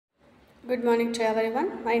Good morning to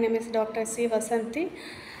everyone. My name is Dr. C. Vasanthi.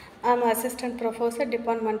 I am Assistant Professor,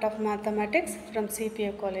 Department of Mathematics from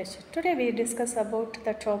CPA College. Today we discuss about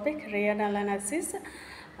the topic real analysis.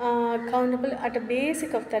 Countable at the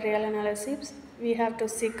basic of the real analysis, we have to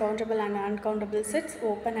see countable and uncountable sets,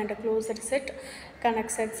 open and closed set,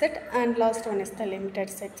 connected set, and last one is the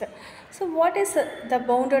limited set. So what is the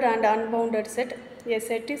bounded and unbounded set? A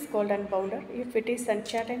set is called unbounded if it is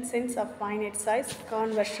uncertain sense of finite size.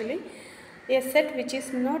 Conversely, a set which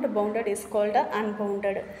is not bounded is called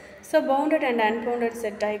unbounded. So bounded and unbounded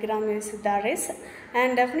set diagram is there is,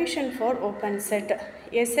 and definition for open set.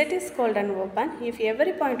 A set is called an open if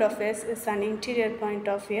every point of S is an interior point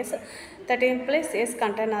of S, that implies S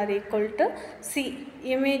content are equal to C.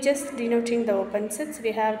 Images denoting the open sets,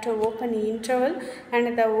 we have to open interval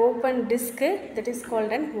and the open disk, that is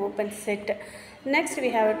called an open set. Next we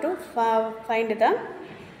have to find the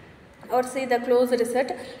or see the closed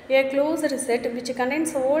set. A closed set which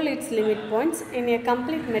contains all its limit points in a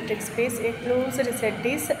complete metric space. A closed set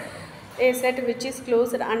is a set which is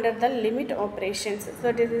closed under the limit operations.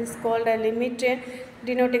 So this is called a limit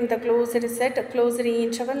denoting the closed set, closed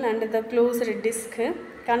interval and the closed disk.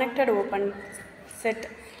 Connected open set.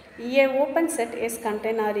 A open set S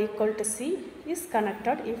contain are equal to C is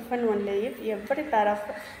connected if and only if every pair of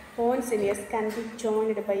points in S can be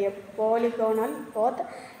joined by a polygonal path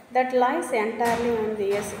that lies entirely on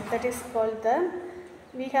the S. That is called the,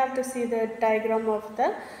 we have to see the diagram of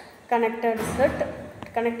the connected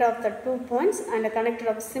set, connector of the 2 points and a connector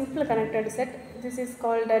of simple connected set. This is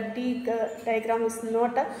called a D diagram is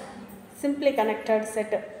not a simply connected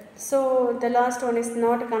set. So the last one is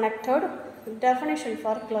not connected. Definition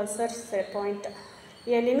for cluster point.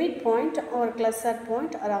 A limit point or cluster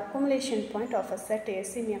point or accumulation point of a set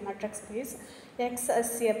S in a matrix space. X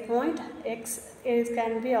as a point, X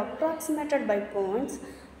can be approximated by points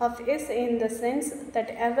of S in the sense that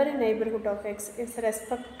every neighborhood of X is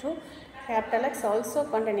respect to capital X also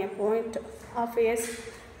contain a point of S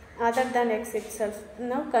other than X itself.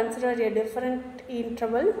 Now consider a different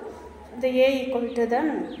interval, the A equal to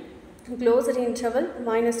the closed interval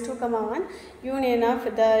minus 2 comma 1 union of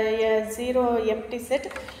the 0 empty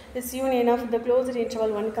set is union of the closed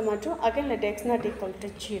interval 1 comma 2. Again let x not equal to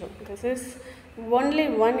 0. This is only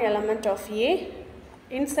one element of A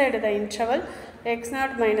inside the interval x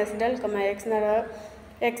naught minus del comma x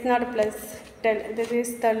naught plus del. This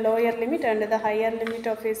is the lower limit and the higher limit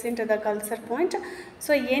of S into the cursor point.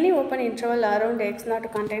 So any open interval around x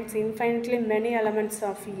naught contains infinitely many elements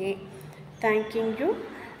of A. Thanking you.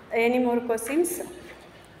 Any more questions?